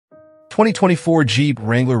2024 Jeep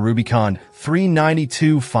Wrangler Rubicon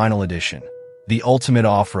 392 Final Edition, the ultimate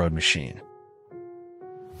off-road machine.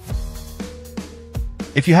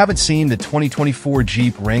 If you haven't seen the 2024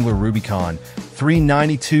 Jeep Wrangler Rubicon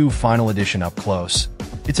 392 Final Edition up close,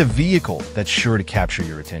 it's a vehicle that's sure to capture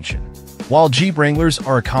your attention. While Jeep Wranglers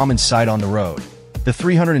are a common sight on the road, the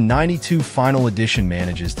 392 Final Edition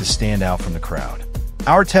manages to stand out from the crowd.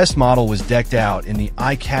 Our test model was decked out in the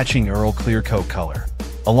eye-catching Earl Clear Coat color,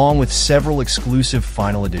 along with several exclusive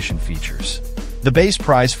Final Edition features. The base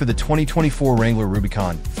price for the 2024 Wrangler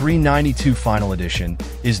Rubicon 392 Final Edition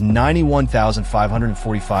is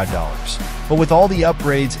 $91,545, but with all the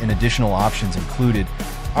upgrades and additional options included,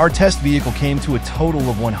 our test vehicle came to a total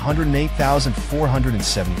of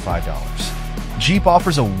 $108,475. Jeep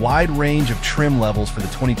offers a wide range of trim levels for the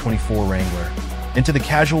 2024 Wrangler, and to the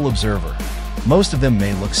casual observer, most of them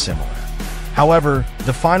may look similar. However,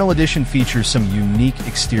 the Final Edition features some unique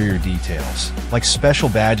exterior details, like special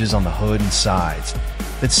badges on the hood and sides,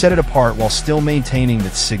 that set it apart while still maintaining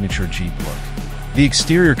its signature Jeep look. The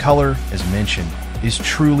exterior color, as mentioned, is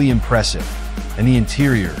truly impressive, and the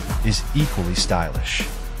interior is equally stylish.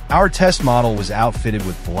 Our test model was outfitted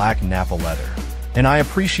with black Nappa leather, and I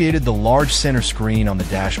appreciated the large center screen on the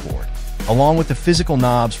dashboard, along with the physical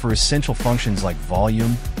knobs for essential functions like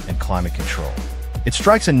volume and climate control. It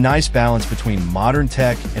strikes a nice balance between modern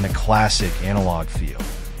tech and a classic analog feel.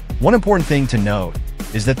 One important thing to note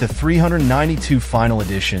is that the 392 Final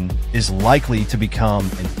Edition is likely to become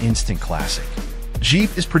an instant classic.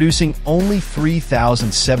 Jeep is producing only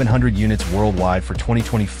 3,700 units worldwide for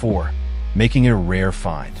 2024, making it a rare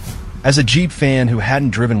find. As a Jeep fan who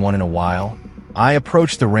hadn't driven one in a while, I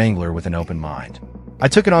approached the Wrangler with an open mind. I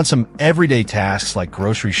took it on some everyday tasks like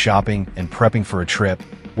grocery shopping and prepping for a trip,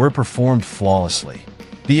 where it performed flawlessly.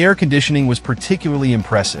 The air conditioning was particularly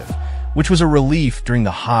impressive, which was a relief during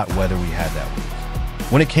the hot weather we had that week.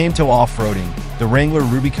 When it came to off-roading, the Wrangler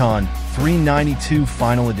Rubicon 392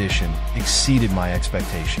 Final Edition exceeded my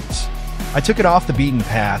expectations. I took it off the beaten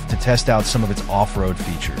path to test out some of its off-road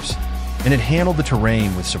features, and it handled the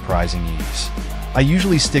terrain with surprising ease. I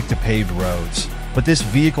usually stick to paved roads, but this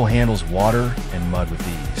vehicle handles water and mud with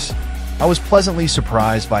ease. I was pleasantly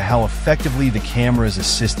surprised by how effectively the cameras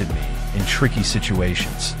assisted me in tricky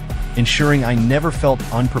situations, ensuring I never felt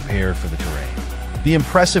unprepared for the terrain. The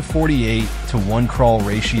impressive 48-to-1 crawl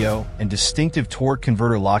ratio and distinctive torque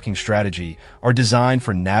converter locking strategy are designed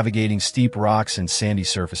for navigating steep rocks and sandy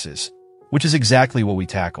surfaces, which is exactly what we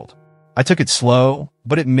tackled. I took it slow,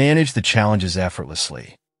 but it managed the challenges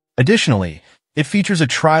effortlessly. Additionally, it features a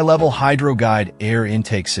tri-level hydro-guide air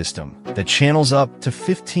intake system that channels up to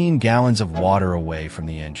 15 gallons of water away from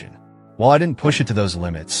the engine. While I didn't push it to those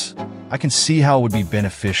limits, I can see how it would be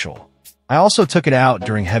beneficial. I also took it out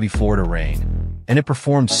during heavy Florida rain, and it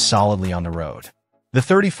performed solidly on the road. The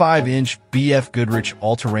 35-inch BF Goodrich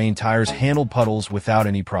all-terrain tires handled puddles without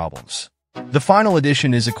any problems. The Final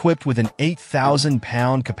Edition is equipped with an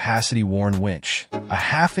 8,000-pound capacity-worn winch, a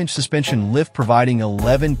half-inch suspension lift providing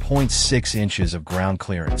 11.6 inches of ground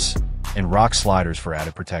clearance, and rock sliders for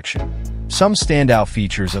added protection. Some standout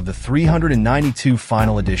features of the 392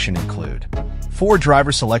 Final Edition include 4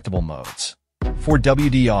 driver-selectable modes, 4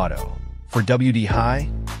 WD Auto, 4 WD High,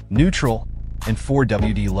 Neutral, and 4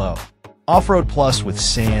 WD Low, Off-Road Plus with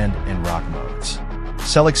Sand and Rock modes,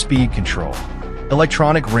 Select Speed Control,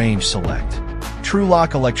 Electronic Range Select,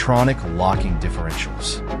 True-Lock Electronic Locking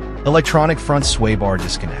Differentials, Electronic Front Sway Bar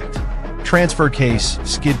Disconnect, Transfer Case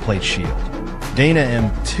Skid Plate Shield, Dana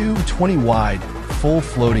M2 20-wide Full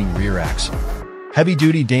Floating Rear Axle,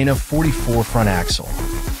 Heavy-Duty Dana 44 Front Axle,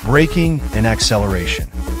 Braking and Acceleration,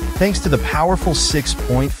 thanks to the powerful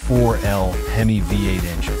 6.4L Hemi V8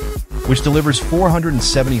 engine, which delivers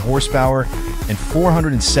 470 horsepower and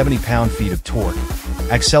 470 pound-feet of torque.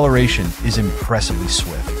 Acceleration is impressively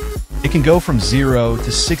swift. It can go from 0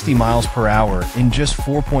 to 60 miles per hour in just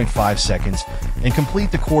 4.5 seconds and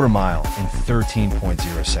complete the quarter mile in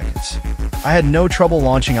 13.0 seconds. I had no trouble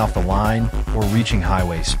launching off the line or reaching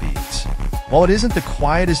highway speeds. While it isn't the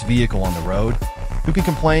quietest vehicle on the road, who can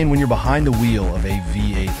complain when you're behind the wheel of a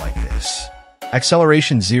V8 like this?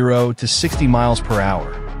 Acceleration 0 to 60 miles per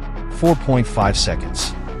hour, 4.5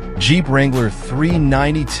 seconds. Jeep Wrangler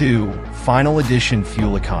 392 Final Edition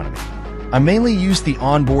Fuel Economy. I mainly used the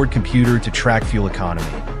onboard computer to track fuel economy,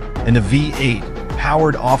 and the V8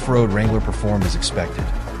 powered off-road Wrangler performed as expected.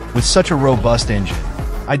 With such a robust engine,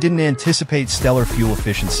 I didn't anticipate stellar fuel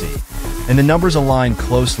efficiency, and the numbers aligned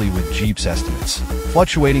closely with Jeep's estimates,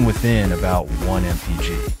 fluctuating within about 1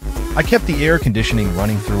 mpg. I kept the air conditioning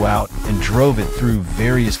running throughout and drove it through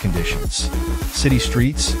various conditions: city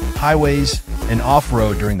streets, highways, and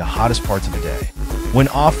off-road during the hottest parts of the day. When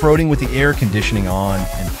off-roading with the air conditioning on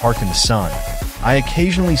and parked in the sun, I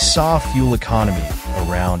occasionally saw fuel economy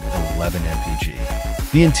around 11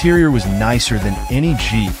 mpg. The interior was nicer than any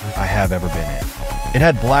Jeep I have ever been in. It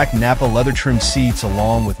had black Napa leather-trimmed seats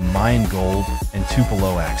along with Mayan gold and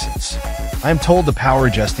Tupelo accents. I am told the power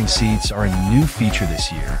adjusting seats are a new feature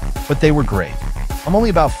this year, but they were great. I'm only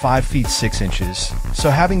about 5 feet 6 inches, so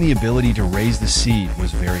having the ability to raise the seat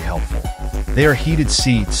was very helpful. They are heated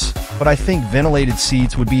seats, but I think ventilated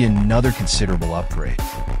seats would be another considerable upgrade.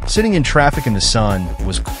 Sitting in traffic in the sun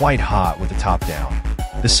was quite hot with the top down.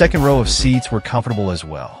 The second row of seats were comfortable as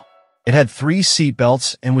well. It had 3 seat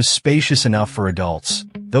belts and was spacious enough for adults,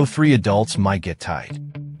 though 3 adults might get tight.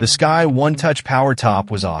 The Sky One-Touch Power Top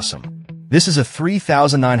was awesome. This is a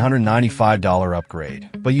 $3,995 upgrade,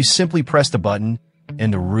 but you simply pressed a button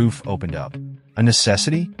and the roof opened up. A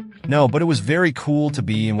necessity? No, but it was very cool to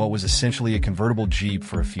be in what was essentially a convertible Jeep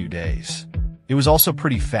for a few days. It was also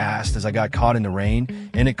pretty fast as I got caught in the rain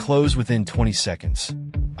and it closed within 20 seconds.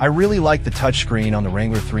 I really liked the touchscreen on the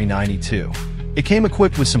Wrangler 392. It came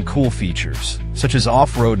equipped with some cool features, such as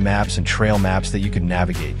off-road maps and trail maps that you could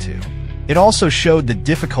navigate to. It also showed the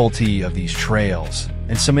difficulty of these trails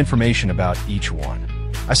and some information about each one.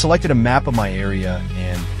 I selected a map of my area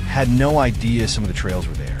and had no idea some of the trails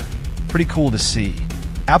were there. Pretty cool to see.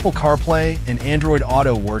 Apple CarPlay and Android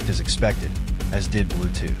Auto worked as expected, as did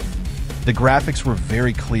Bluetooth. The graphics were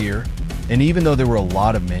very clear, and even though there were a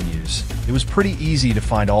lot of menus, it was pretty easy to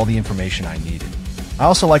find all the information I needed. I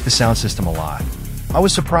also liked the sound system a lot. I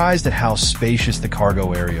was surprised at how spacious the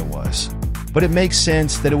cargo area was, but it makes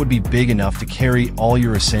sense that it would be big enough to carry all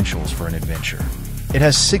your essentials for an adventure. It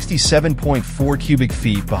has 67.4 cubic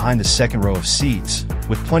feet behind the second row of seats,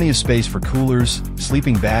 with plenty of space for coolers,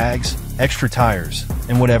 sleeping bags, extra tires,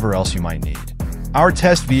 and whatever else you might need. Our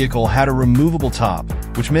test vehicle had a removable top,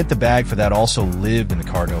 which meant the bag for that also lived in the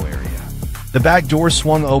cargo area. The back door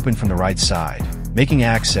swung open from the right side, making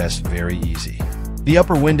access very easy. The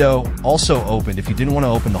upper window also opened if you didn't want to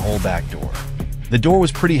open the whole back door. The door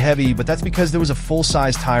was pretty heavy, but that's because there was a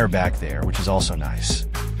full-size tire back there, which is also nice.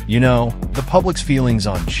 You know, the public's feelings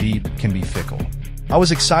on Jeep can be fickle. I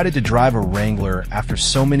was excited to drive a Wrangler after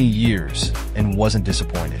so many years and wasn't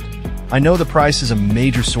disappointed. I know the price is a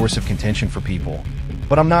major source of contention for people,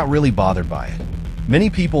 but I'm not really bothered by it. Many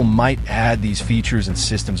people might add these features and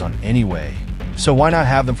systems on anyway, so why not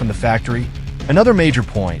have them from the factory? Another major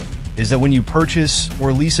point is that when you purchase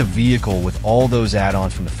or lease a vehicle with all those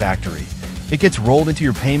add-ons from the factory, it gets rolled into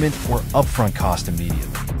your payment or upfront cost immediately.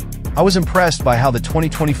 I was impressed by how the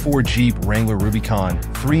 2024 Jeep Wrangler Rubicon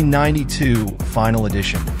 392 Final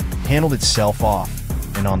Edition handled itself off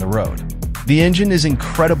and on the road. The engine is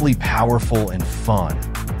incredibly powerful and fun,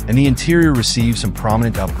 and the interior receives some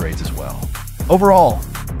prominent upgrades as well. Overall,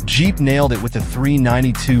 Jeep nailed it with the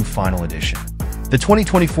 392 Final Edition. The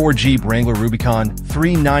 2024 Jeep Wrangler Rubicon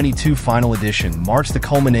 392 Final Edition marks the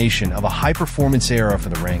culmination of a high-performance era for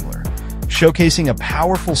the Wrangler, showcasing a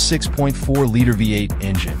powerful 6.4-liter V8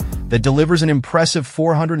 engine that delivers an impressive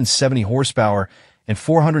 470 horsepower and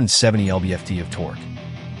 470 lb-ft of torque.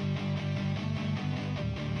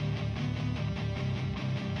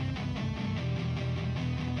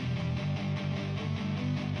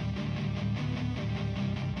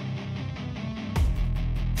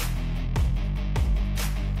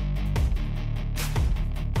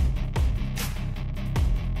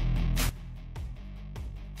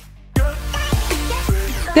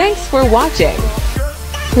 Thanks for watching.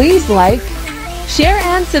 Please like, share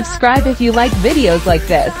and subscribe if you like videos like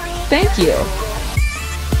this. Thank you.